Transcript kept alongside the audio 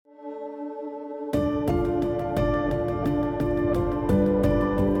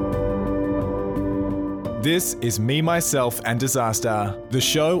This is Me, Myself and Disaster, the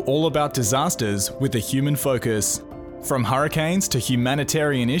show all about disasters with a human focus. From hurricanes to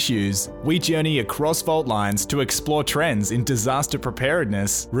humanitarian issues, we journey across fault lines to explore trends in disaster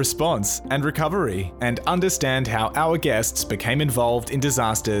preparedness, response and recovery, and understand how our guests became involved in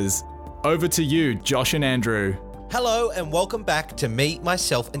disasters. Over to you, Josh and Andrew. Hello and welcome back to Me,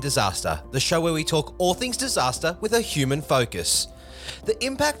 Myself and Disaster, the show where we talk all things disaster with a human focus. The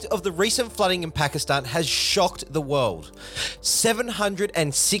impact of the recent flooding in Pakistan has shocked the world.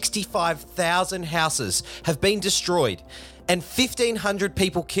 765,000 houses have been destroyed and 1,500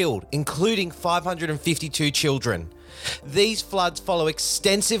 people killed, including 552 children. These floods follow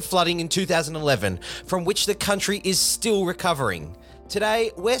extensive flooding in 2011, from which the country is still recovering.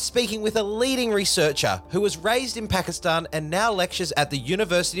 Today, we're speaking with a leading researcher who was raised in Pakistan and now lectures at the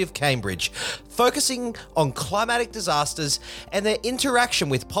University of Cambridge, focusing on climatic disasters and their interaction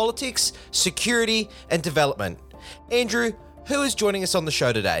with politics, security, and development. Andrew, who is joining us on the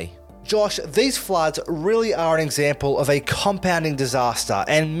show today? Josh, these floods really are an example of a compounding disaster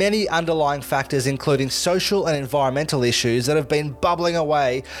and many underlying factors, including social and environmental issues that have been bubbling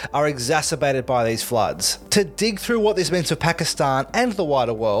away, are exacerbated by these floods. To dig through what this means for Pakistan and the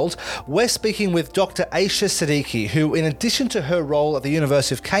wider world, we're speaking with Dr. Aisha Siddiqui, who, in addition to her role at the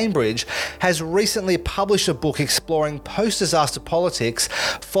University of Cambridge, has recently published a book exploring post-disaster politics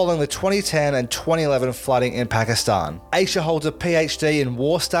following the 2010 and 2011 flooding in Pakistan. Aisha holds a PhD in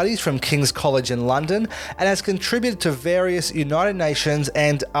war studies from King's College in London and has contributed to various United Nations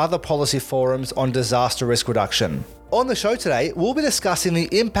and other policy forums on disaster risk reduction. On the show today, we'll be discussing the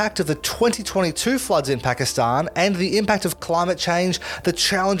impact of the 2022 floods in Pakistan and the impact of climate change, the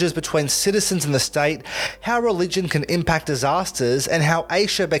challenges between citizens and the state, how religion can impact disasters, and how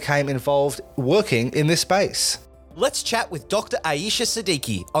Aisha became involved working in this space. Let's chat with Dr. Aisha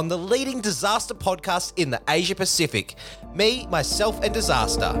Siddiqui on the leading disaster podcast in the Asia Pacific, Me, Myself and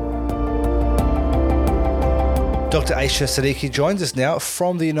Disaster. Dr. Aisha Siddiqui joins us now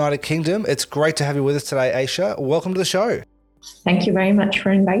from the United Kingdom. It's great to have you with us today, Aisha. Welcome to the show. Thank you very much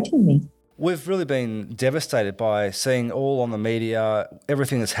for inviting me. We've really been devastated by seeing all on the media,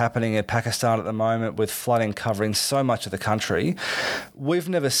 everything that's happening in Pakistan at the moment with flooding covering so much of the country. We've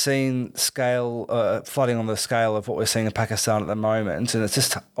never seen flooding on the scale of what we're seeing in Pakistan at the moment, and it's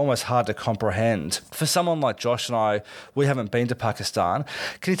just almost hard to comprehend. For someone like Josh and I, we haven't been to Pakistan.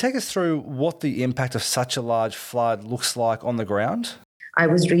 Can you take us through what the impact of such a large flood looks like on the ground? I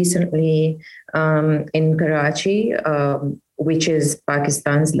was recently in Karachi, which is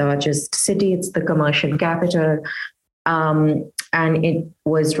Pakistan's largest city. It's the commercial capital, and it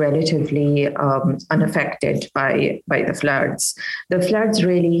was relatively unaffected by the floods. The floods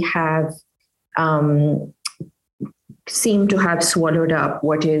really have seem to have swallowed up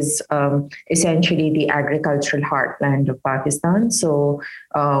what is essentially the agricultural heartland of Pakistan. So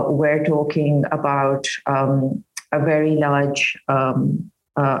we're talking about a very large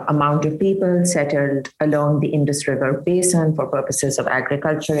amount of people settled along the Indus River basin for purposes of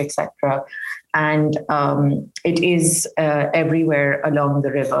agriculture, etc. And it is everywhere along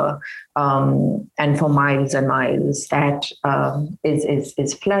the river, and for miles and miles that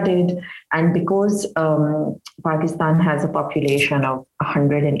is flooded. And because Pakistan has a population of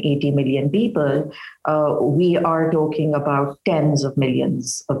 180 million people, we are talking about tens of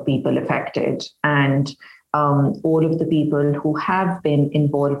millions of people affected. And all of the people who have been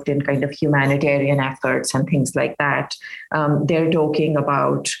involved in kind of humanitarian efforts and things like that, they're talking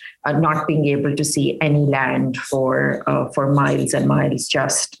about not being able to see any land for miles and miles,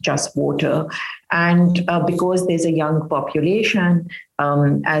 just water. And because there's a young population,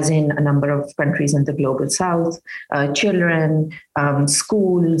 as in a number of countries in the global south, children,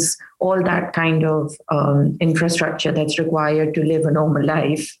 schools, all that kind of infrastructure that's required to live a normal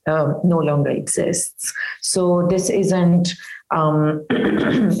life no longer exists. So this isn't,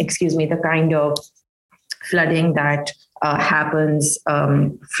 the kind of flooding that happens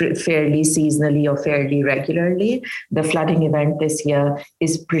fairly seasonally or fairly regularly. The flooding event this year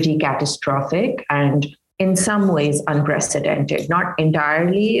is pretty catastrophic and in some ways unprecedented, not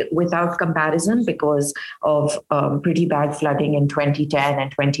entirely without comparison because of pretty bad flooding in 2010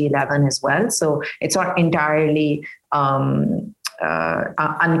 and 2011 as well. So it's not entirely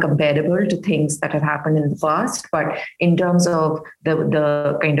uncomparable to things that have happened in the past. But in terms of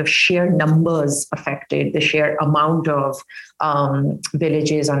the kind of sheer numbers affected, the sheer amount of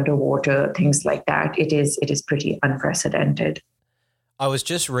villages underwater, things like that, it is pretty unprecedented. I was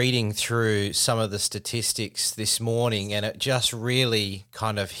just reading through some of the statistics this morning and it just really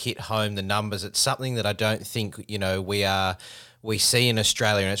kind of hit home the numbers. It's something that I don't think, we are we see in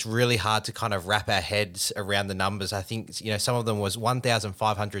Australia, and it's really hard to kind of wrap our heads around the numbers. I think, some of them was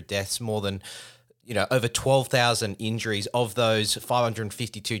 1,500 deaths, more than, over 12,000 injuries. Of those,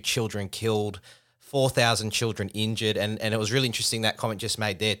 552 children killed, 4,000 children injured. And it was really interesting, that comment just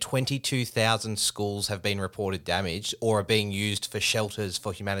made there. 22,000 schools have been reported damaged or are being used for shelters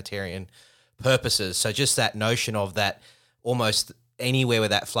for humanitarian purposes. So just that notion of that, almost anywhere where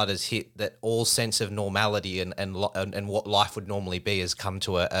that flood has hit, that all sense of normality and what life would normally be has come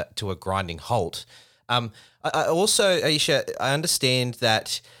to a grinding halt. I also, Aisha, I understand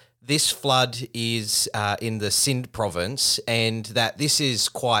that this flood is in the Sindh province, and that this is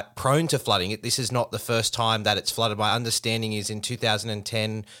quite prone to flooding. This is not the first time that it's flooded. My understanding is in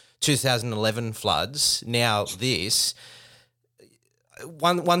 2010, 2011 floods. Now this.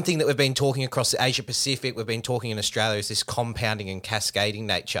 One thing that we've been talking across the Asia Pacific, we've been talking in Australia, is this compounding and cascading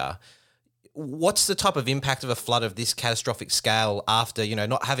nature. What's the type of impact of a flood of this catastrophic scale after,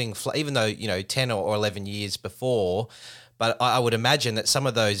 not having, even though, 10 or 11 years before, but I would imagine that some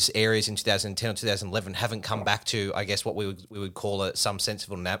of those areas in 2010 or 2011 haven't come back to, I guess, what we would call some sense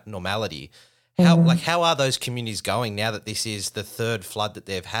of normality. How are those communities going now that this is the third flood that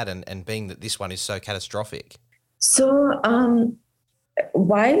they've had, and being that this one is so catastrophic? So,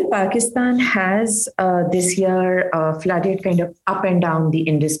 while Pakistan has this year flooded kind of up and down the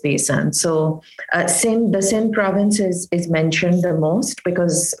Indus Basin, so the Sindh province is mentioned the most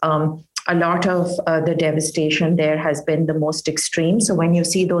because a lot of the devastation there has been the most extreme. So when you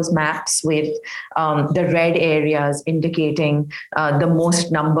see those maps with the red areas indicating the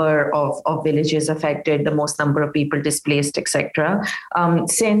most number of villages affected, the most number of people displaced, etc.,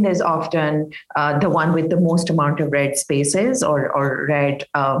 Sindh is often the one with the most amount of red spaces or red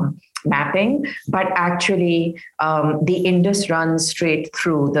mapping, but actually the Indus runs straight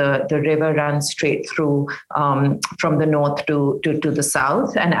through, the river runs straight through from the north to the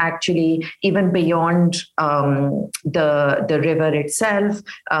south, and actually even beyond the river itself,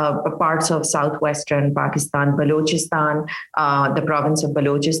 parts of southwestern Pakistan, Balochistan, the province of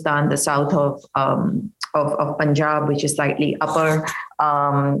Balochistan, the south of Punjab, which is slightly upper,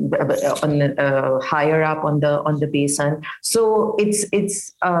 higher up on the basin. So it's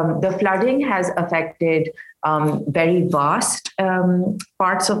the flooding has affected very vast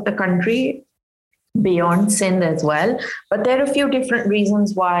parts of the country beyond Sindh as well. But there are a few different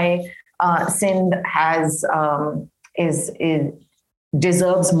reasons why Sindh has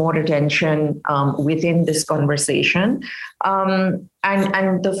deserves more attention within this conversation. And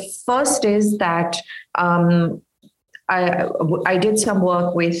the first is that I did some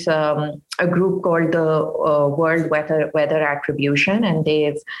work with a group called the World Weather Attribution, and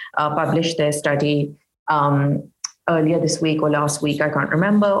they've published their study earlier this week or last week, I can't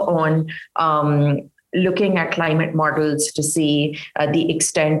remember, on looking at climate models to see the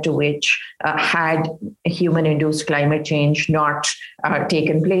extent to which had human-induced climate change not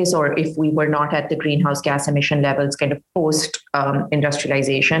taken place, or if we were not at the greenhouse gas emission levels kind of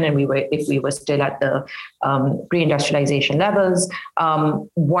post-industrialization, and if we were still at the pre-industrialization levels,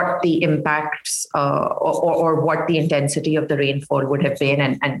 what the impacts or what the intensity of the rainfall would have been,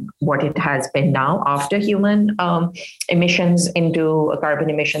 and what it has been now after human carbon emissions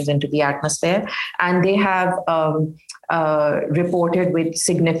into the atmosphere. And they have reported with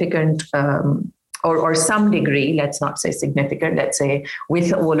significant or some degree, let's not say significant, let's say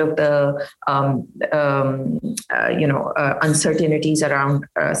with all of the uncertainties around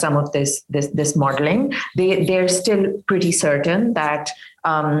some of this modeling, they're still pretty certain that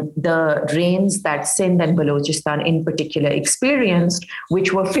the rains that Sindh and Balochistan in particular experienced,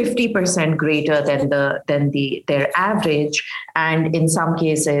 which were 50% greater than their average, and in some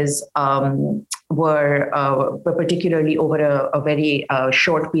cases were particularly over a very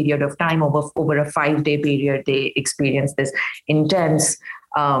short period of time, over a 5-day period, they experienced this intense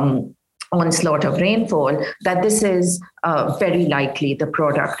onslaught of rainfall, that this is very likely the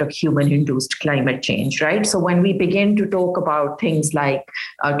product of human-induced climate change, right? So when we begin to talk about things like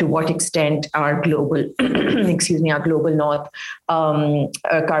to what extent our global, our global north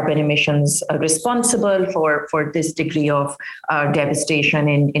carbon emissions are responsible for this degree of devastation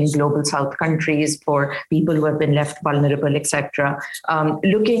in global south countries, for people who have been left vulnerable, etc.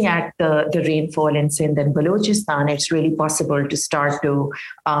 Looking at the rainfall in Sindh and Balochistan, it's really possible to start to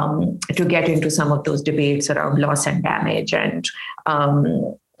get into some of those debates around loss and damage and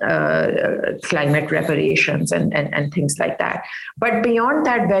climate reparations and things like that. But beyond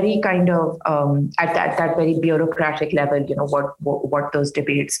that very kind of at that very bureaucratic level, what those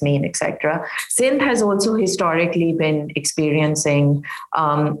debates mean, etc. Sindh has also historically been experiencing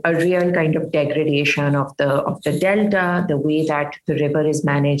a real kind of degradation of the delta. The way that the river is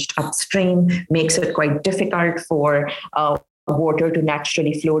managed upstream makes it quite difficult for water to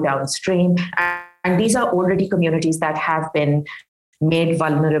naturally flow downstream. And these are already communities that have been made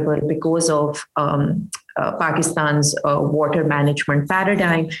vulnerable because of Pakistan's water management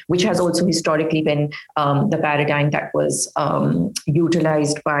paradigm, which has also historically been the paradigm that was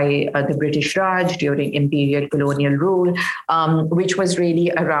utilized by the British Raj during imperial colonial rule, which was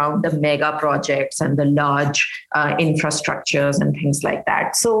really around the mega projects and the large infrastructures and things like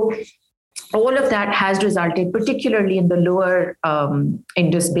that. So all of that has resulted, particularly in the lower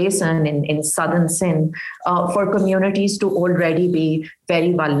Indus Basin in southern Sindh, for communities to already be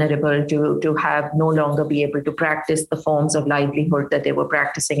very vulnerable to have no longer be able to practice the forms of livelihood that they were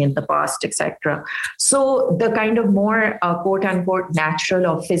practicing in the past, etc. So the kind of more quote unquote natural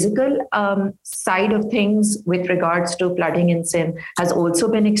or physical side of things with regards to flooding in Sindh has also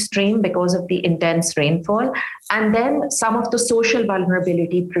been extreme because of the intense rainfall. And then some of the social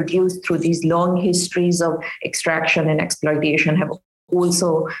vulnerability produced through these long histories of extraction and exploitation have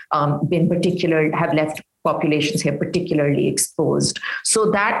also have left populations here particularly exposed. So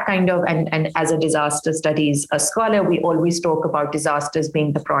that kind of, and as a disaster studies scholar, we always talk about disasters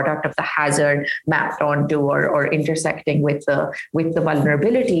being the product of the hazard mapped onto or intersecting with the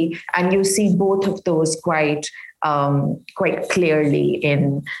vulnerability. And you see both of those quite clearly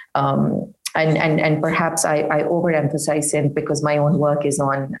in and perhaps I overemphasize it because my own work is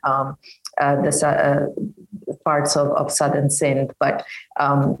on the parts of southern Sindh, but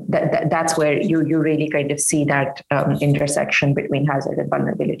that's where you really kind of see that intersection between hazard and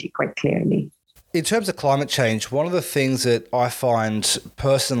vulnerability quite clearly. In terms of climate change, one of the things that I find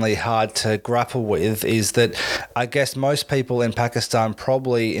personally hard to grapple with is that I guess most people in Pakistan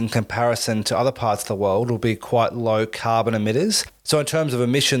probably, in comparison to other parts of the world, will be quite low carbon emitters. So in terms of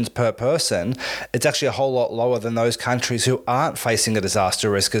emissions per person, it's actually a whole lot lower than those countries who aren't facing a disaster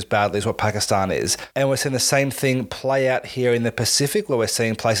risk as badly as what Pakistan is. And we're seeing the same thing play out here in the Pacific, where we're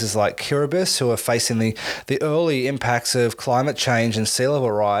seeing places like Kiribati who are facing the early impacts of climate change and sea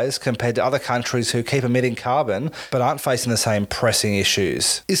level rise compared to other countries who keep emitting carbon but aren't facing the same pressing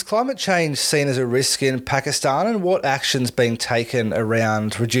issues. Is climate change seen as a risk in Pakistan, and what actions being taken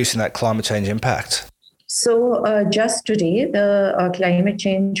around reducing that climate change impact? So just today, the climate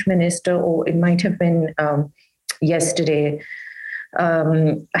change minister, or it might have been yesterday,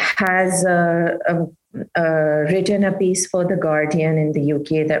 has written a piece for The Guardian in the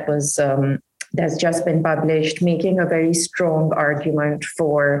UK that's just been published, making a very strong argument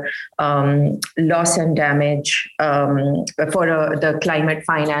for loss and damage, for the climate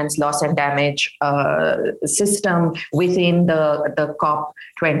finance loss and damage system within the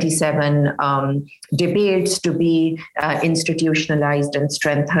COP27 debates to be institutionalized and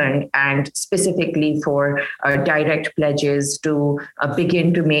strengthened, and specifically for direct pledges to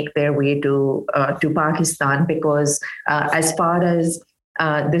begin to make their way to Pakistan, because as far as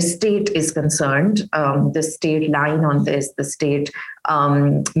the state is concerned, the state line on this, the state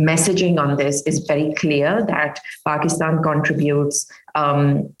messaging on this is very clear that Pakistan contributes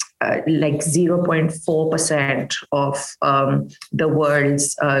like 0.4% of the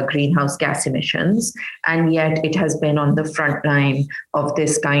world's greenhouse gas emissions, and yet it has been on the front line of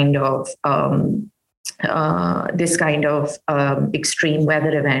this kind of extreme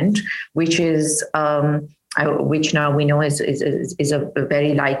weather event, which now we know is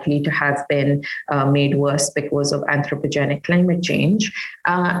very likely to have been made worse because of anthropogenic climate change.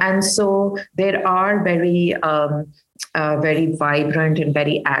 And so there are very vibrant and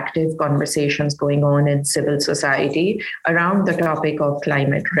very active conversations going on in civil society around the topic of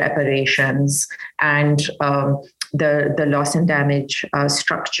climate reparations and the loss and damage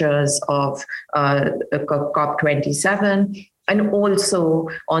structures of COP27, and also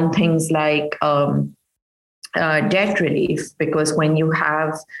on things like debt relief, because when you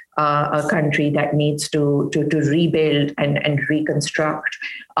have a country that needs to rebuild and reconstruct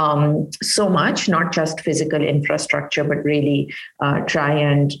so much, not just physical infrastructure, but really try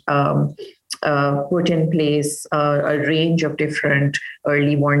and put in place a range of different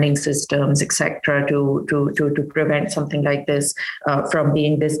early warning systems, etc., to prevent something like this from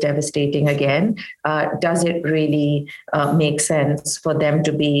being this devastating again. Does it really make sense for them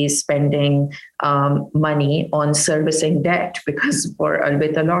to be spending money on servicing debt? Because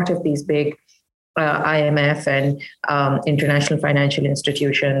with a lot of these big IMF and International Financial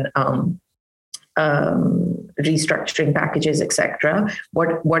Institution restructuring packages, etc.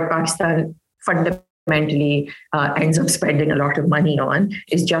 What Pakistan fundamentally ends up spending a lot of money on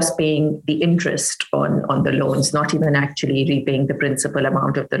is just paying the interest on the loans, not even actually repaying the principal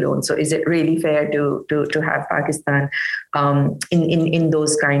amount of the loan. So is it really fair to have Pakistan in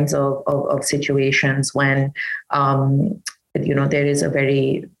those kinds of situations when there is a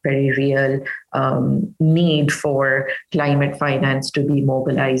very, very real need for climate finance to be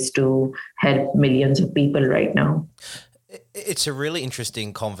mobilized to help millions of people right now? It's a really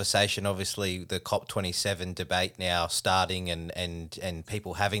interesting conversation. Obviously, the COP27 debate now starting and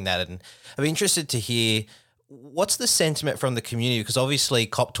people having that. And I'm interested to hear what's the sentiment from the community, because obviously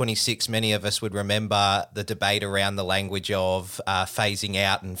COP26, many of us would remember the debate around the language of phasing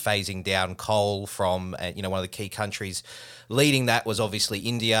out and phasing down coal from, one of the key countries leading that was obviously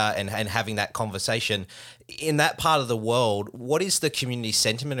India, and having that conversation. In that part of the world, what is the community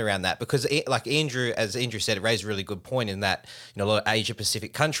sentiment around that? Because like as Andrew said, it raised a really good point in that, a lot of Asia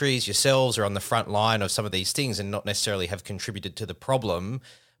Pacific countries, yourselves, are on the front line of some of these things and not necessarily have contributed to the problem.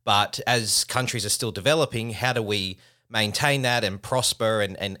 But as countries are still developing, how do we maintain that and prosper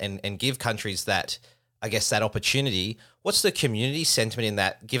and give countries that, I guess, that opportunity? What's the community sentiment in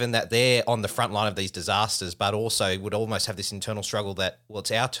that, given that they're on the front line of these disasters, but also would almost have this internal struggle that, well,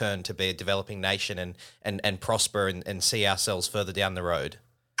 it's our turn to be a developing nation and prosper and see ourselves further down the road?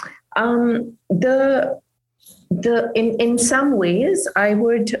 In some ways, I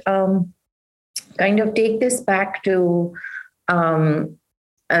would kind of take this back to an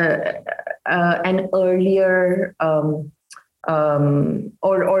earlier or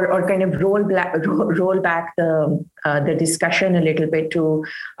kind of roll back the discussion a little bit to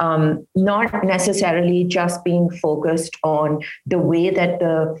not necessarily just being focused on the way that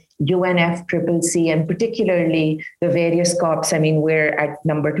the UNFCCC and particularly the various COPs. I mean, we're at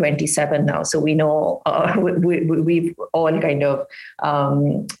number 27 now, so we know we've all kind of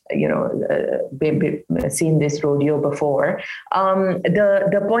seen this rodeo before.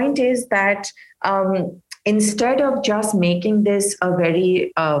 The point is that instead of just making this a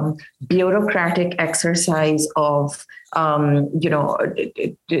very bureaucratic exercise of, there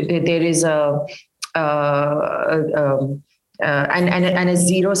is and a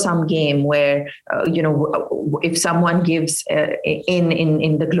zero-sum game where, if someone gives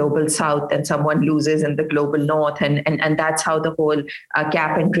in the global south, then someone loses in the global north. And that's how the whole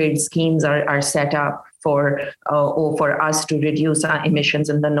cap and trade schemes are set up for us to reduce our emissions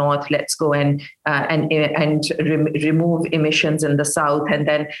in the north. Let's go and remove emissions in the south.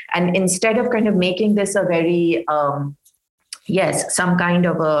 And instead of kind of making this a very, some kind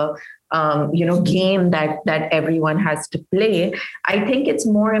of a, game that everyone has to play, I think it's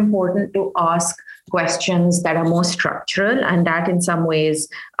more important to ask questions that are more structural, and that in some ways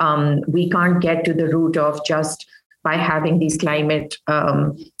we can't get to the root of just by having these climate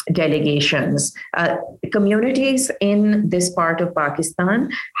delegations. Communities in this part of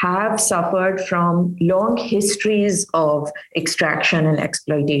Pakistan have suffered from long histories of extraction and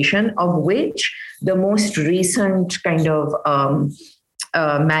exploitation, of which the most recent kind of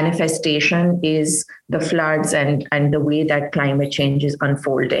manifestation is the floods and the way that climate change is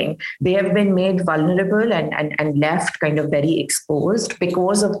unfolding. They have been made vulnerable and left kind of very exposed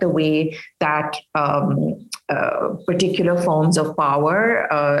because of the way that particular forms of power,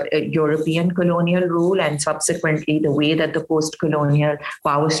 European colonial rule, and subsequently the way that the post-colonial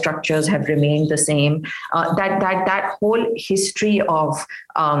power structures have remained the same. That whole history of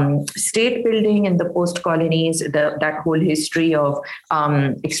state building in the post-colonies, that whole history of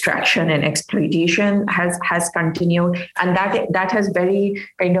extraction and exploitation has continued, and that has very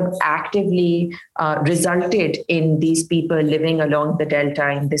kind of actively resulted in these people living along the delta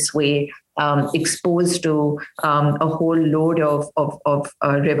in this way, exposed to a whole load of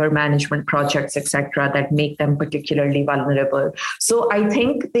river management projects, etc., that make them particularly vulnerable. So I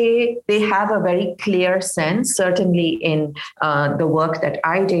think they have a very clear sense, certainly in the work that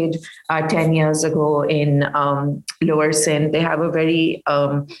I did 10 years ago in Lower Sindh. They have a very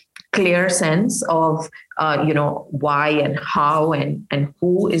clear sense of why and how and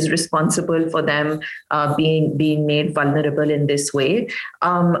who is responsible for them being made vulnerable in this way.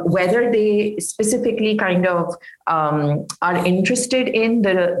 Whether they specifically kind of are interested in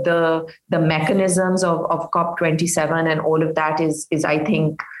the mechanisms of COP27 and all of that is I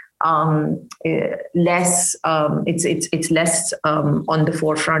think less it's less on the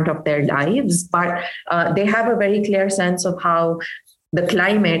forefront of their lives, but they have a very clear sense of how the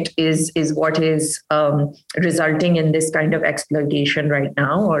climate is what is resulting in this kind of exploitation right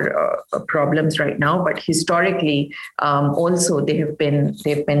now, or problems right now. But historically, also they've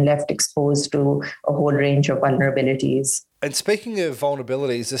been left exposed to a whole range of vulnerabilities. And speaking of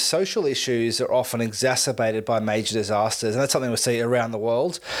vulnerabilities, the social issues are often exacerbated by major disasters, and that's something we see around the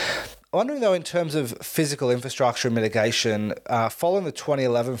world. I'm wondering, though, in terms of physical infrastructure and mitigation, following the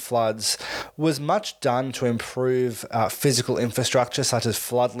 2011 floods, was much done to improve physical infrastructure, such as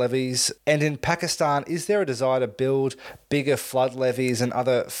flood levees? And in Pakistan, is there a desire to build bigger flood levees and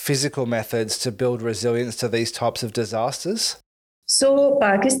other physical methods to build resilience to these types of disasters? So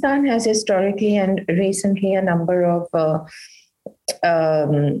Pakistan has historically and recently a number of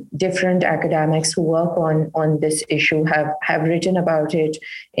different academics who work on this issue have written about it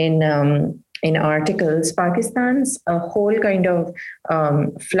in articles. Pakistan's whole kind of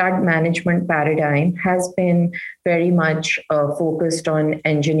flood management paradigm has been very much focused on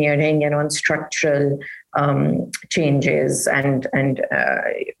engineering and on structural changes and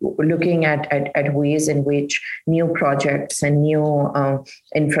looking at ways in which new projects and new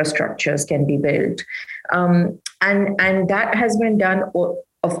infrastructures can be built. And that has been done,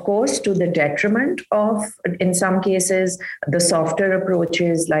 of course, to the detriment of, in some cases, the softer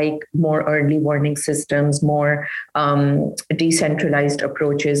approaches like more early warning systems, more decentralized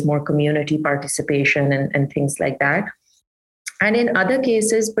approaches, more community participation and things like that. And in other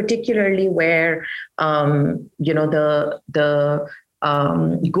cases, particularly where, the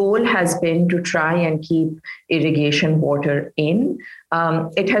goal has been to try and keep irrigation water in,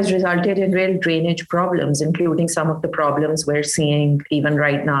 it has resulted in real drainage problems, including some of the problems we're seeing even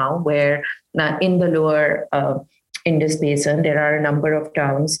right now, where in the lower Indus Basin, there are a number of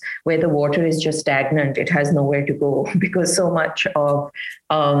towns where the water is just stagnant. It has nowhere to go because so much of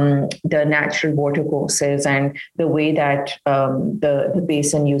the natural water courses and the way that the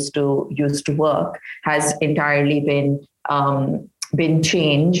basin used to work has entirely been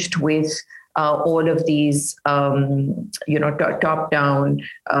changed with all of these, top-down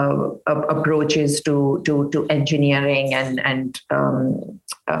approaches to engineering and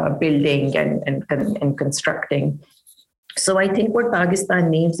building and constructing. So I think what Pakistan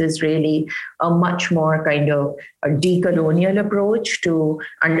needs is really a much more kind of a decolonial approach to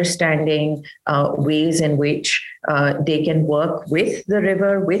understanding ways in which they can work with the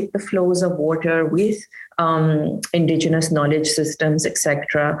river, with the flows of water, with indigenous knowledge systems,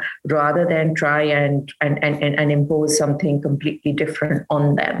 etc., rather than try and impose something completely different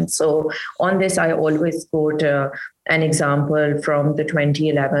on them. So on this, I always quote an example from the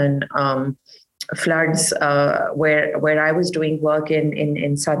 2011 floods, where I was doing work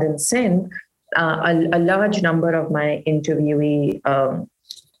in southern Sindh. A large number of my interviewees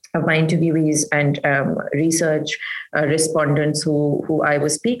and research respondents who I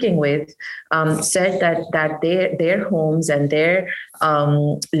was speaking with said that their homes and their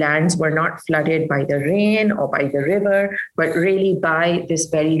lands were not flooded by the rain or by the river, but really by this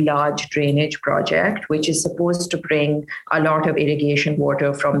very large drainage project, which is supposed to bring a lot of irrigation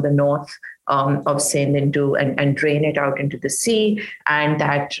water from the north of Sindh into and drain it out into the sea. And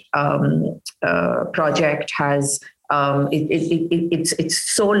that project has it's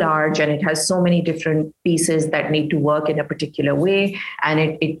so large and it has so many different pieces that need to work in a particular way.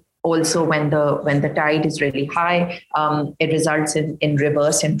 And it also, when the tide is really high, it results in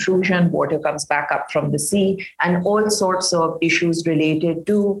reverse intrusion. Water comes back up from the sea, and all sorts of issues related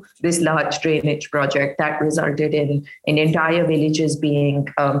to this large drainage project that resulted in entire villages being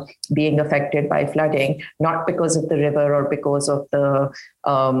affected by flooding, not because of the river or because of the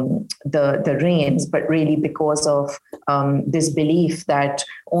rains, but really because of this belief that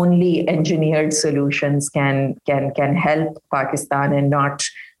only engineered solutions can help Pakistan, and not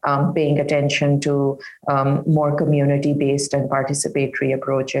paying attention to more community-based and participatory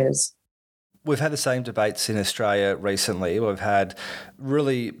approaches. We've had the same debates in Australia recently. We've had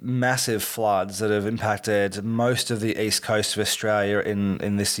really massive floods that have impacted most of the east coast of Australia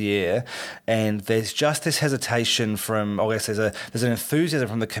in this year, and there's just this hesitation from, I guess there's an enthusiasm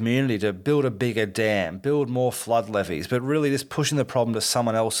from the community to build a bigger dam, build more flood levees, but really just pushing the problem to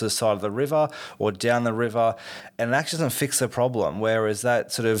someone else's side of the river or down the river, and it actually doesn't fix the problem. Whereas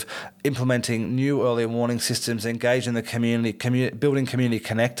that sort of implementing new early warning systems, engaging the community, building community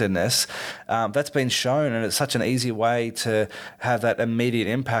connectedness, that's been shown, and it's such an easy way to have that immediate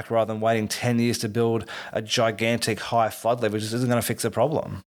impact rather than waiting 10 years to build a gigantic high flood levy, which isn't going to fix the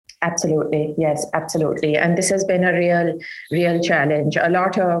problem. Absolutely. Yes, absolutely. And this has been a real challenge.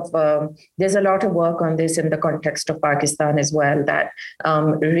 There's a lot of work on this in the context of Pakistan as well, that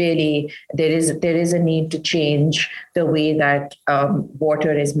really there is a need to change the way that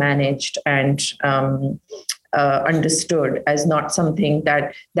water is managed and understood as not something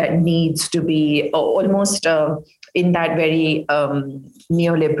that needs to be almost in that very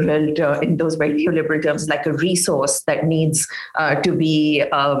neoliberal, in those very neoliberal terms, like a resource that needs to be,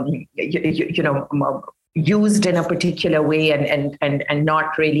 used in a particular way, and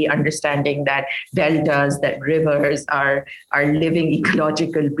not really understanding that deltas, that rivers are living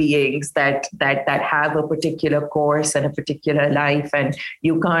ecological beings that have a particular course and a particular life, and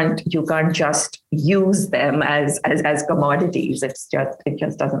you can't just use them as commodities. It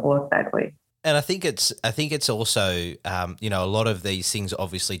just doesn't work that way. And I think it's also, a lot of these things are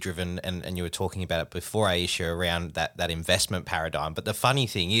obviously driven, and you were talking about it before, Aisha, around that investment paradigm. But the funny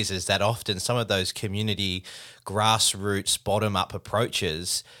thing is that often some of those community grassroots bottom-up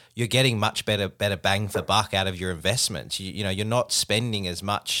approaches, you're getting much better bang for buck out of your investments. You're not spending as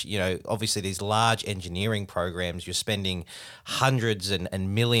much. Obviously these large engineering programs, you're spending hundreds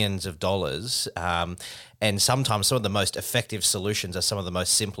and millions of dollars. And sometimes some of the most effective solutions are some of the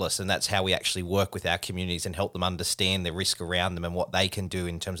most simplest, and that's how we actually work with our communities and help them understand the risk around them and what they can do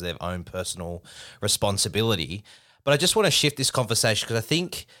in terms of their own personal responsibility. But I just want to shift this conversation because I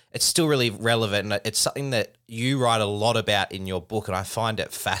think it's still really relevant, and it's something that you write a lot about in your book, and I find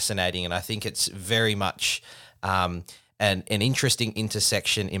it fascinating, and I think it's very much an interesting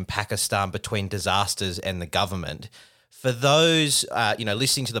intersection in Pakistan between disasters and the government. For those,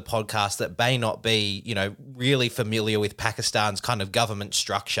 listening to the podcast that may not be, really familiar with Pakistan's kind of government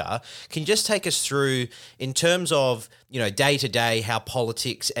structure, can you just take us through in terms of, day to day, how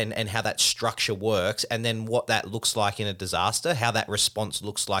politics and how that structure works, and then what that looks like in a disaster, how that response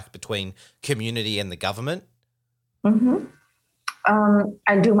looks like between community and the government? Mm-hmm.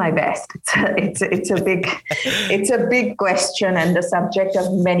 I'll do my best. It's a big question and the subject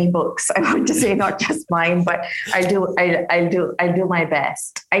of many books. I want to say not just mine, but I'll do my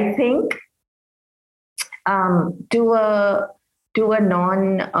best. I think to a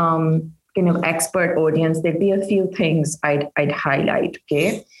non expert audience, there'd be a few things I'd highlight.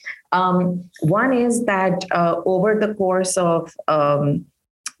 Okay, one is that over the course of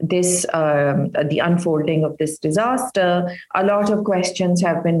the unfolding of this disaster, a lot of questions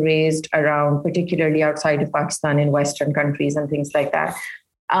have been raised around, particularly outside of Pakistan, in Western countries and things like that,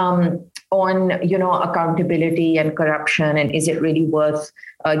 on accountability and corruption, and is it really worth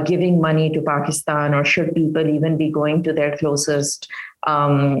giving money to Pakistan, or should people even be going to their closest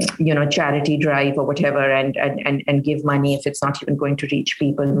charity drive or whatever and give money if it's not even going to reach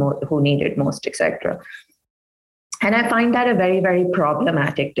people who need it most, etc. And I find that a very, very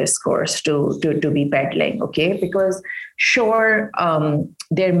problematic discourse to be peddling, okay? Because sure,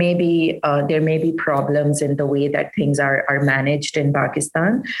 there may be problems in the way that things are managed in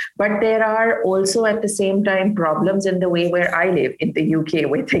Pakistan, but there are also at the same time problems in the way where I live in the UK,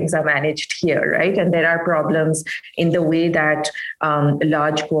 where things are managed here, right? And there are problems in the way that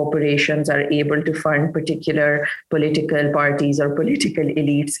large corporations are able to fund particular political parties or political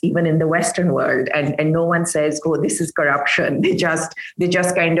elites, even in the Western world, and no one says, "Oh, this is corruption." They just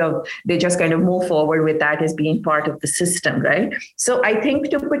kind of move forward with that as being part of the system, right? So I think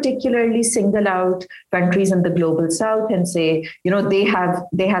to particularly single out countries in the global South and say, they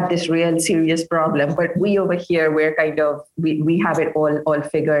have this real serious problem, but we over here, we're we have it all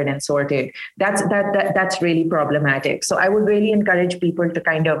figured and sorted. That's really problematic. So I would really encourage people to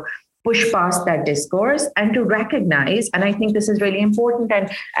kind of push past that discourse and to recognize, and I think this is really important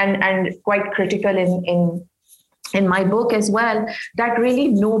and quite critical in my book as well, that really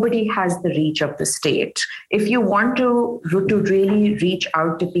nobody has the reach of the state. If you want to really reach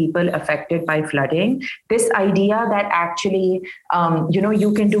out to people affected by flooding, this idea that actually,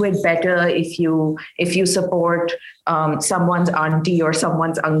 you can do it better if you support someone's auntie or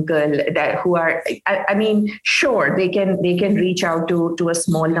someone's uncle who are, sure, they can reach out to a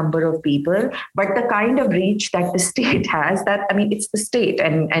small number of people, but the kind of reach that the state has, it's the state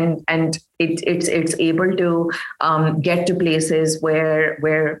and it's able to get to places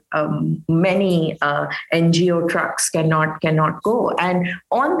where many NGO trucks cannot go. And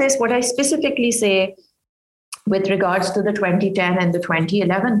on this, what I specifically say with regards to the 2010 and the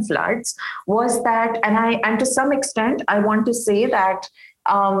 2011 floods was that, and to some extent, I want to say that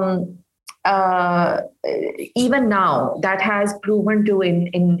even now, that has proven to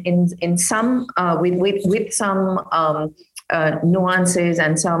in some with some nuances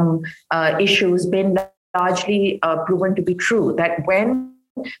and some issues been largely proven to be true, that when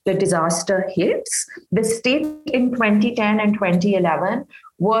the disaster hits, the state in 2010 and 2011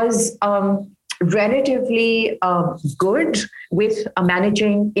 was relatively good with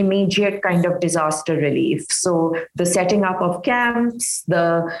managing immediate kind of disaster relief. So the setting up of camps,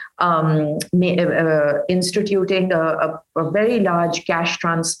 the instituting a very large cash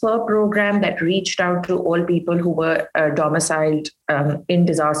transfer program that reached out to all people who were domiciled in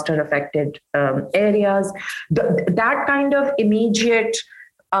disaster affected areas. That kind of immediate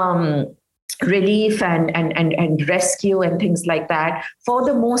relief and rescue and things like that, for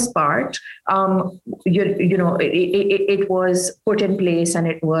the most part, it was put in place and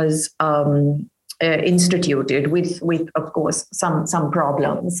it was instituted with of course some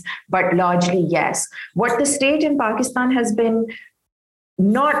problems, but largely yes. What the state in Pakistan has been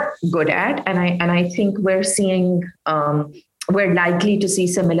not good at, and I think we're seeing we're likely to see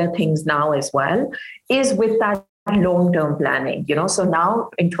similar things now as well, is with that long-term planning. So now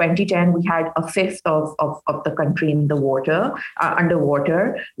in 2010 we had a fifth of the country in the water,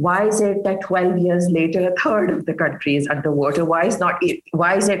 underwater. Why is it that 12 years later a third of the country is underwater? Why is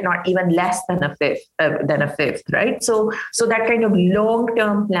it not even less than a fifth, right? So that kind of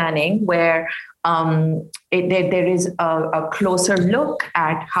long-term planning where there is a closer look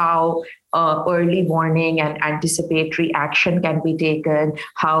at how early warning and anticipatory action can be taken,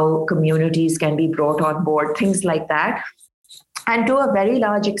 how communities can be brought on board, things like that. And to a very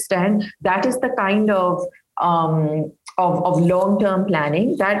large extent, that is the kind of long-term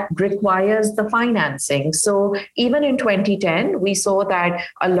planning that requires the financing. So even in 2010, we saw that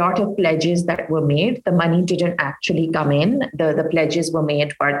a lot of pledges that were made, the money didn't actually come in. The pledges were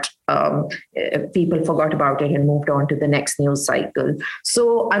made, but people forgot about it and moved on to the next news cycle.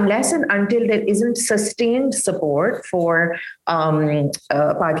 So unless and until there isn't sustained support for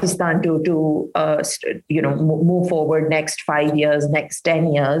Pakistan to move forward next 5 years, next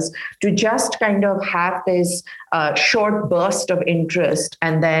 10 years, to just kind of have this short burst of interest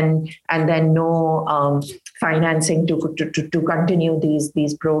and then no financing to continue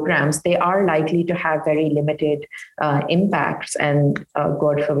these programs, they are likely to have very limited impacts. And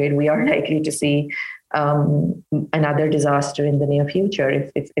God forbid, we are likely to see another disaster in the near future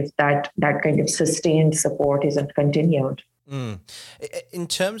if that kind of sustained support isn't continued. In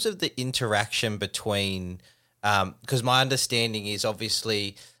terms of the interaction between, because my understanding is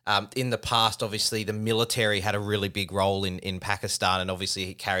obviously in the past, obviously the military had a really big role in Pakistan, and obviously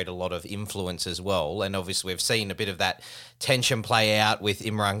it carried a lot of influence as well. And obviously we've seen a bit of that tension play out with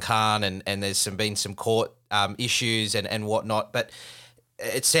Imran Khan, and there's been some court issues and whatnot. But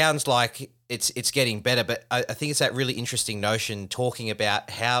it sounds like it's getting better, but I think it's that really interesting notion talking about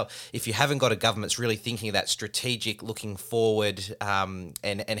how if you haven't got a government that's really thinking of that strategic looking forward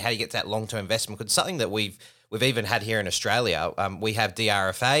and how you get that long-term investment, because it's something that we've even had here in Australia. We have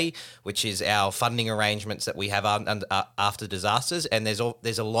DRFA, which is our funding arrangements that we have after disasters, and there's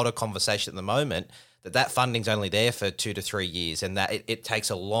a lot of conversation at the moment that funding's only there for 2 to 3 years, and that it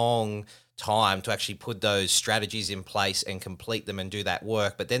takes a long time to actually put those strategies in place and complete them and do that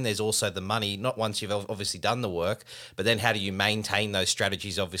work. But then there's also the money, not once you've obviously done the work, but then how do you maintain those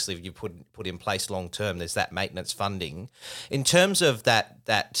strategies? Obviously, if you put in place long term, there's that maintenance funding. In terms of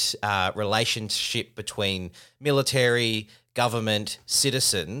that relationship between military, government,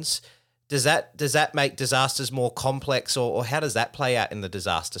 citizens, does that make disasters more complex, or how does that play out in the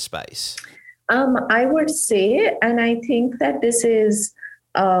disaster space? I would say, and I think that this is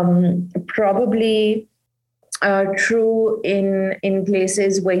probably true in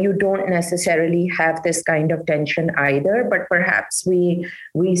places where you don't necessarily have this kind of tension either, but perhaps we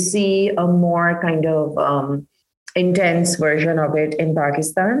see a more kind of intense version of it in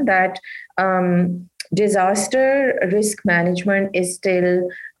Pakistan, that disaster risk management is still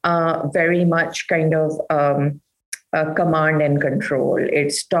very much kind of command and control.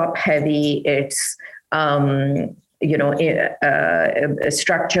 It's top heavy. It's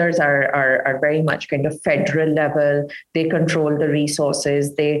structures are very much kind of federal level. They control the resources.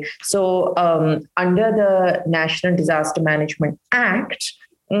 Under the National Disaster Management Act,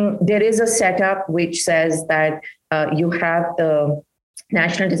 there is a setup which says that you have the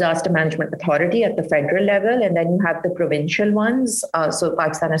National Disaster Management Authority at the federal level, and then you have the provincial ones. So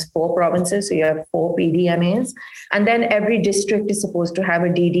Pakistan has 4 provinces, so you have 4 PDMAs. And then every district is supposed to have a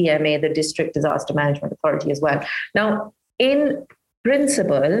DDMA, the District Disaster Management Authority as well. Now, in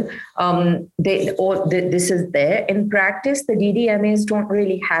principle, this is there. In practice, the DDMAs don't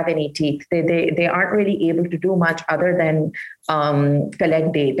really have any teeth. They aren't really able to do much other than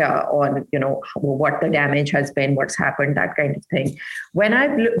collect data on what the damage has been, what's happened, that kind of thing. When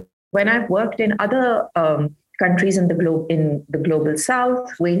I've worked in other countries in the global south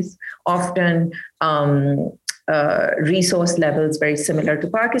with often resource levels very similar to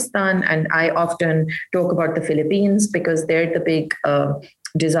Pakistan. And I often talk about the Philippines because they're the big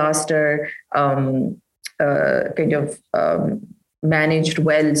disaster managed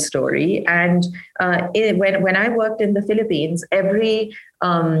well story. And when I worked in the Philippines, every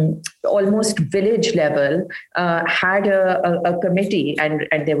almost village level had a committee,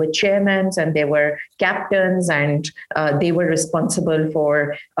 and there were chairmen and there were captains, and they were responsible for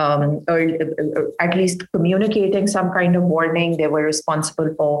or at least communicating some kind of warning. They were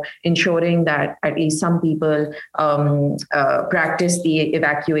responsible for ensuring that at least some people practice the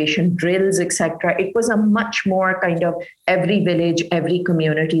evacuation drills, etc. It was a much more kind of every village, every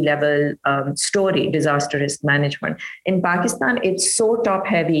community level story, disaster risk management. In Pakistan, it's so top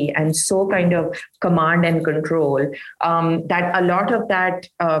heavy and so kind of command and control that a lot of that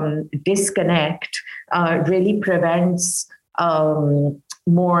disconnect really prevents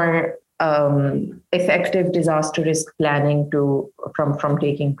more effective disaster risk planning from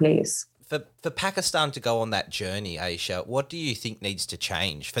taking place. For Pakistan to go on that journey, Aisha, what do you think needs to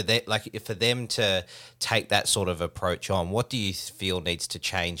change for them to take that sort of approach on? What do you feel needs to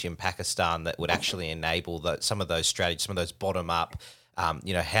change in Pakistan that would actually enable some of those strategies, some of those bottom up?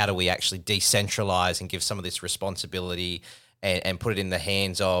 How do we actually decentralize and give some of this responsibility and put it in the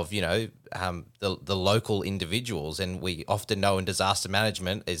hands of, the local individuals? And we often know in disaster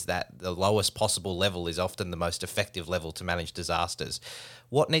management is that the lowest possible level is often the most effective level to manage disasters.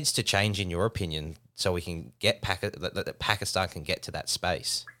 What needs to change, in your opinion, so we can get that Pakistan can get to that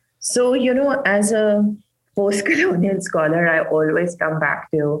space? So, as a post-colonial scholar, I always come back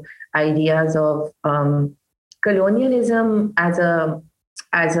to ideas of colonialism as a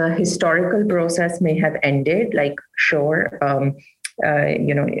historical process may have ended. Like, sure,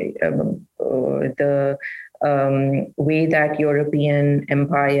 the way that European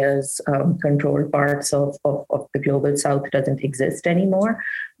empires controlled parts of the global south doesn't exist anymore.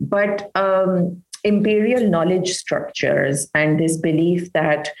 But imperial knowledge structures and this belief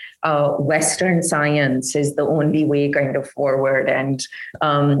that Western science is the only way kind of forward, and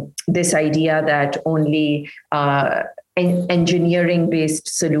this idea that only engineering-based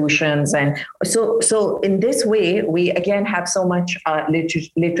solutions. And so in this way, we again have so much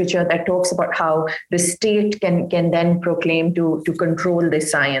literature that talks about how the state can then proclaim to control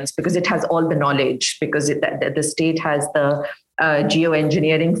this science because it has all the knowledge, because the state has the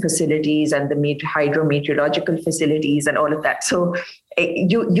geoengineering facilities and the hydrometeorological facilities and all of that. So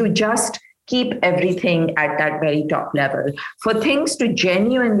you just keep everything at that very top level. For things to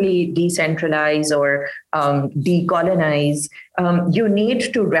genuinely decentralize or decolonize, you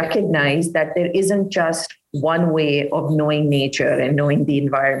need to recognize that there isn't just one way of knowing nature and knowing the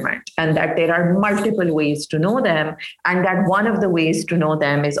environment, and that there are multiple ways to know them, and that one of the ways to know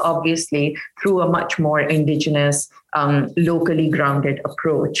them is obviously through a much more indigenous, locally grounded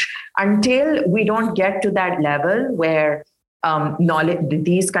approach. Until we don't get to that level where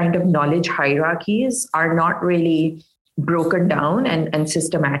these kind of knowledge hierarchies are not really broken down and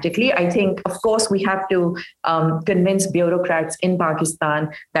systematically, I think, of course, we have to convince bureaucrats in Pakistan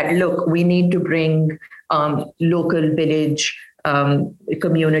that, look, we need to bring local village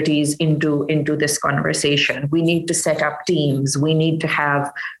communities into this conversation. We need to set up teams. We need to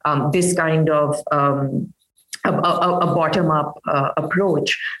have this kind of a bottom-up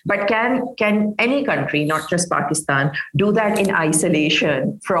approach. But can any country, not just Pakistan, do that in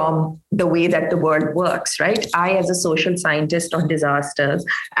isolation from the way that the world works, right? I, as a social scientist on disasters,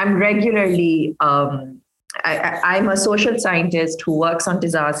 I'm regularly I'm a social scientist who works on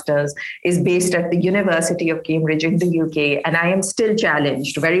disasters, is based at the University of Cambridge in the UK, and I am still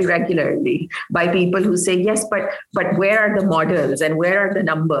challenged very regularly by people who say, yes, but where are the models and where are the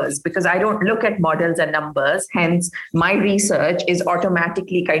numbers? Because I don't look at models and numbers, hence my research is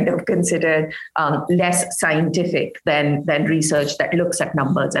automatically kind of considered less scientific than research that looks at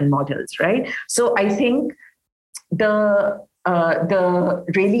numbers and models, right? So I think the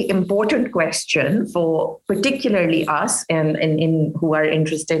really important question for particularly us and who are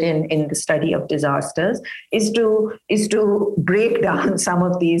interested in the study of disasters is to break down some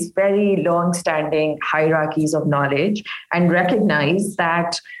of these very long-standing hierarchies of knowledge and recognize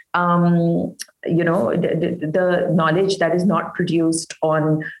that the knowledge that is not produced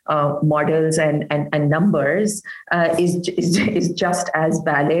on models and numbers is just as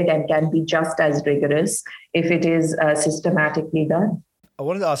valid and can be just as rigorous if it is systematically done. I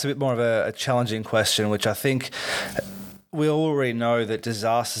wanted to ask a bit more of a challenging question, which I think we already know that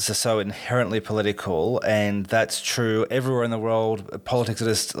disasters are so inherently political, and that's true everywhere in the world. Politics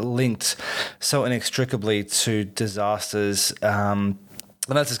is linked so inextricably to disasters, and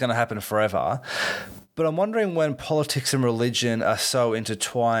that's just going to happen forever. But I'm wondering, when politics and religion are so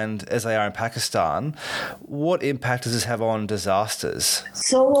intertwined as they are in Pakistan, what impact does this have on disasters?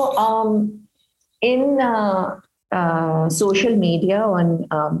 So in social media,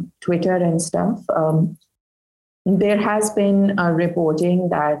 on Twitter and stuff, there has been reporting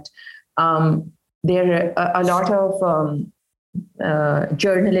that there are a lot of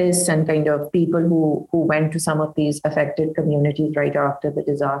journalists and kind of people who went to some of these affected communities right after the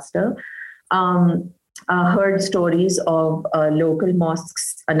disaster heard stories of local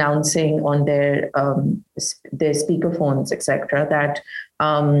mosques announcing on their speakerphones, etc., that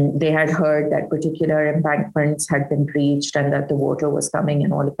they had heard that particular embankments had been breached and that the water was coming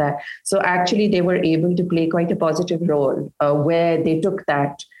and all of that. So actually, they were able to play quite a positive role where they took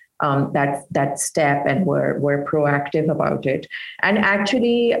that step and were proactive about it. And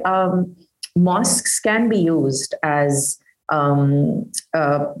actually, mosques can be used as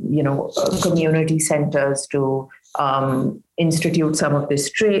community centers to institute some of this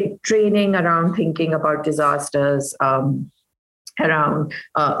training around thinking about disasters, around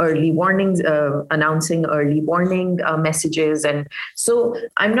early warnings, announcing early warning messages. And so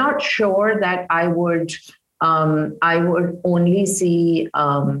I'm not sure that I would only see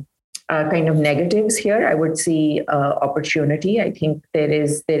kind of negatives here. I would see opportunity. I think there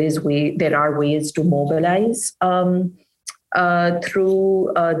are ways to mobilize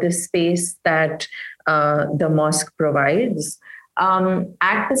through the space that the mosque provides.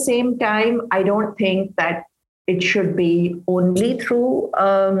 At the same time, I don't think that it should be only through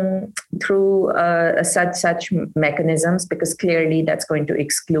such mechanisms, because clearly that's going to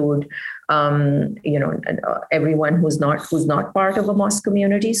exclude everyone who's not part of a mosque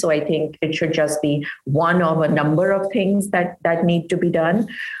community. So I think it should just be one of a number of things that need to be done.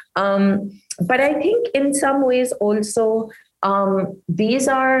 But I think in some ways also, these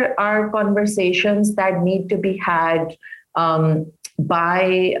are conversations that need to be had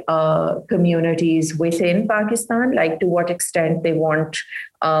by communities within Pakistan, like to what extent they want,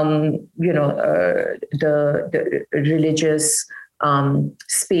 the religious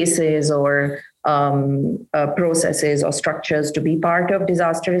spaces or processes or structures to be part of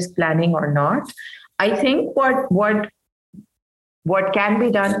disaster risk planning or not. I think what can be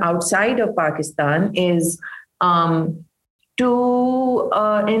done outside of Pakistan is to,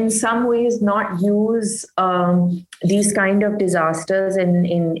 in some ways, not use these kind of disasters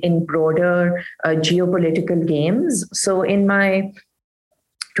in broader geopolitical games. So in my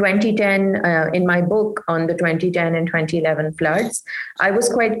 2010, in my book on the 2010 and 2011 floods, I was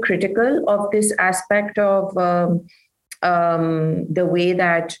quite critical of this aspect of the way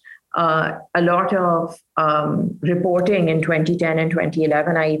that a lot of reporting in 2010 and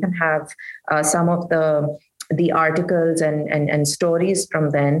 2011, I even have some of the articles and stories from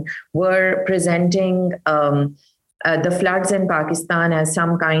then were presenting the floods in Pakistan as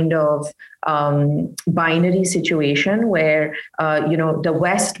some kind of binary situation where, the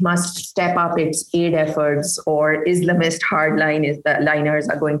West must step up its aid efforts, or Islamist hardliners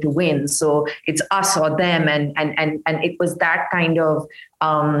are going to win. So it's us or them. And it was that kind of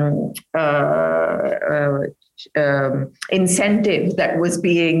incentive that was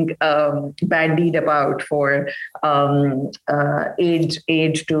being bandied about for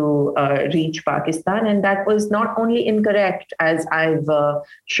aid to reach Pakistan. And that was not only incorrect, as I've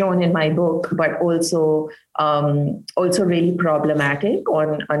shown in my book, but also really problematic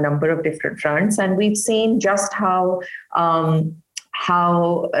on a number of different fronts. And we've seen just how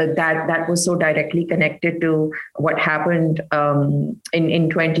that was so directly connected to what happened in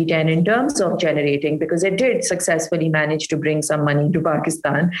 2010 in terms of generating, because it did successfully manage to bring some money to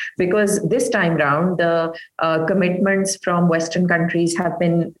Pakistan, because this time round the commitments from Western countries have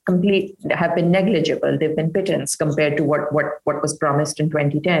been negligible. They've been pittance compared to what was promised in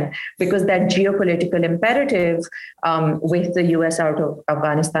 2010, because that geopolitical imperative with the US out of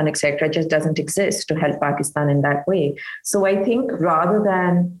Afghanistan, etc., just doesn't exist to help Pakistan in that way. So I think rather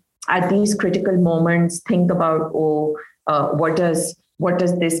than at these critical moments think about, what does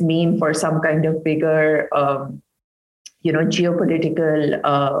this mean for some kind of bigger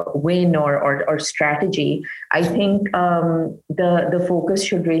geopolitical win or strategy, I think the focus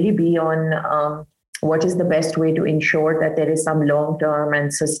should really be on what is the best way to ensure that there is some long-term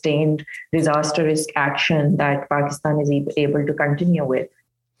and sustained disaster risk action that Pakistan is able to continue with.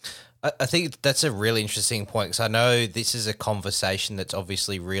 I think that's a really interesting point, because I know this is a conversation that's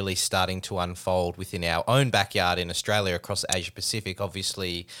obviously really starting to unfold within our own backyard in Australia, across Asia Pacific.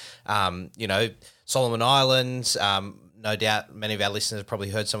 Obviously, Solomon Islands, no doubt many of our listeners have probably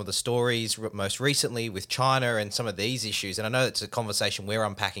heard some of the stories most recently with China and some of these issues. And I know it's a conversation we're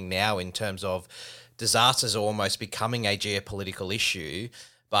unpacking now in terms of disasters are almost becoming a geopolitical issue.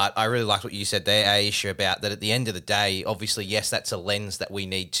 But I really liked what you said there, Aisha, about that at the end of the day, obviously, yes, that's a lens that we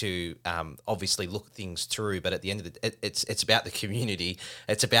need to obviously look things through. But at the end of the day, it's about the community.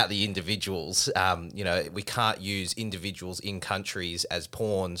 It's about the individuals. We can't use individuals in countries as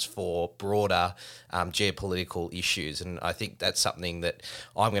pawns for broader geopolitical issues. And I think that's something that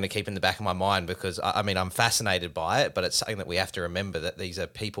I'm going to keep in the back of my mind, because, I'm fascinated by it, but it's something that we have to remember, that these are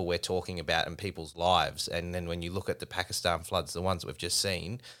people we're talking about and people's lives. And then when you look at the Pakistan floods, the ones that we've just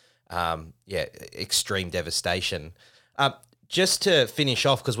seen, extreme devastation. Just to finish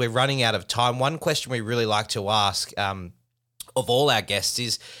off, because we're running out of time, one question we really like to ask of all our guests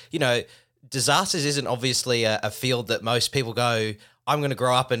is, disasters isn't obviously a field that most people go, I'm going to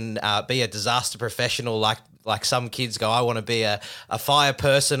grow up and be a disaster professional, like some kids go, I want to be a fire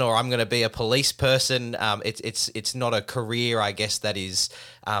person, or I'm going to be a police person. It's not a career, I guess, that is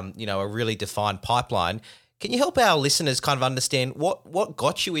a really defined pipeline. Can you help our listeners kind of understand what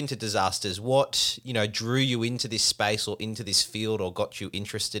got you into disasters? What, drew you into this space or into this field, or got you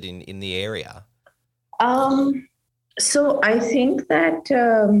interested in the area? So I think that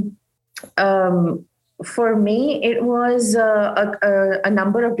for me, it was a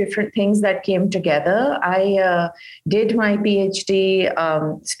number of different things that came together. I did my PhD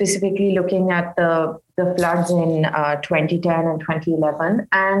specifically looking at the floods in 2010 and 2011,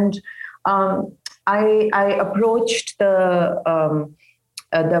 and I approached the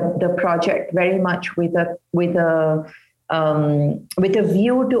project very much with a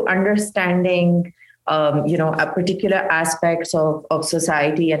view to understanding particular aspects of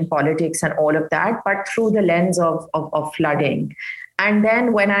society and politics and all of that, but through the lens of flooding. And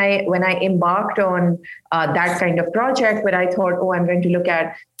then when I embarked on that kind of project, where I thought, I'm going to look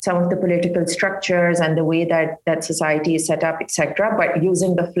at some of the political structures and the way that society is set up, etc., but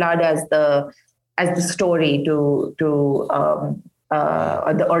using the flood as the story or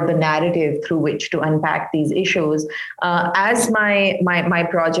the narrative through which to unpack these issues. As my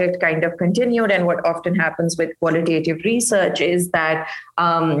project kind of continued, and what often happens with qualitative research is that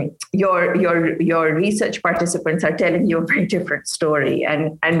your research participants are telling you a very different story,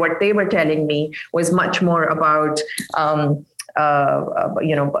 and what they were telling me was much more about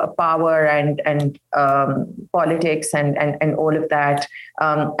power and politics and all of that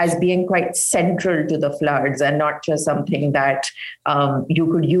as being quite central to the floods, and not just something that you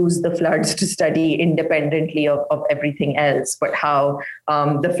could use the floods to study independently of everything else, but how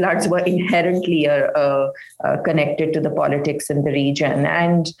the floods were inherently connected to the politics in the region.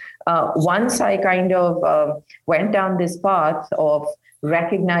 And once I kind of went down this path of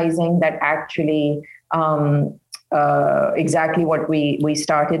recognizing that actually exactly what we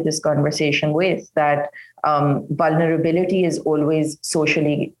started this conversation with, that vulnerability is always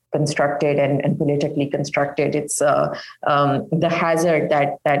socially constructed and politically constructed. It's the hazard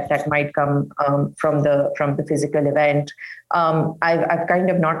that might come from the physical event. I've kind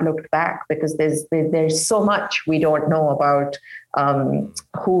of not looked back, because there's so much we don't know about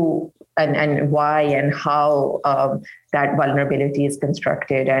who and why and how that vulnerability is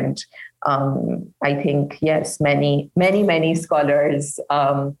constructed. And I think, yes, many scholars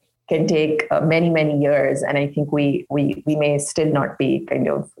can take many years, and I think we may still not be kind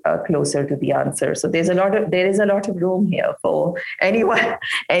of closer to the answer. So there is a lot of room here for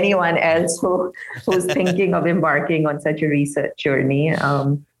anyone else who's thinking of embarking on such a research journey.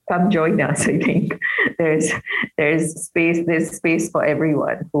 Come join us. I think there's space for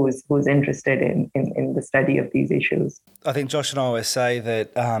everyone who's interested in the study of these issues. I think Josh and I always say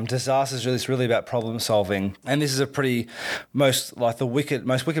that disasters is really about problem solving, and this is the most wicked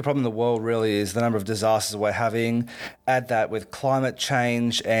problem in the world. Really, is the number of disasters we're having. Add that with climate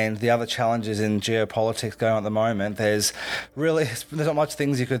change and the other challenges in geopolitics going on at the moment. There's not much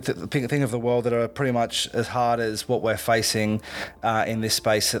things you could think of the world that are pretty much as hard as what we're facing in this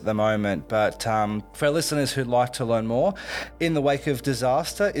space at the moment. But for our listeners who'd like to learn more, In the Wake of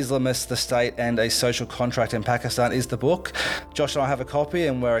Disaster, Islamists, the State and a Social Contract in Pakistan is the book. Josh and I have a copy,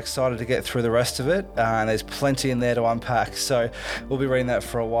 and we're excited to get through the rest of it. And there's plenty in there to unpack, so we'll be reading that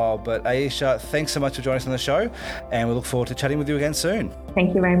for a while. But Aisha, thanks so much for joining us on the show, and we look forward to chatting with you again soon.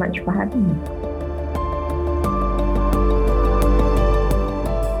 Thank you very much for having me.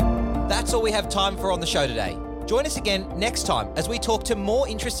 That's all we have time for on the show today. Join us again next time as we talk to more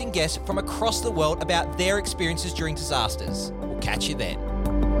interesting guests from across the world about their experiences during disasters. We'll catch you then.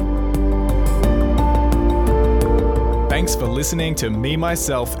 Thanks for listening to Me,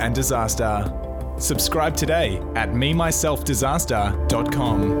 Myself and Disaster. Subscribe today at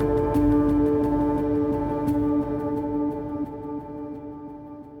memyselfdisaster.com.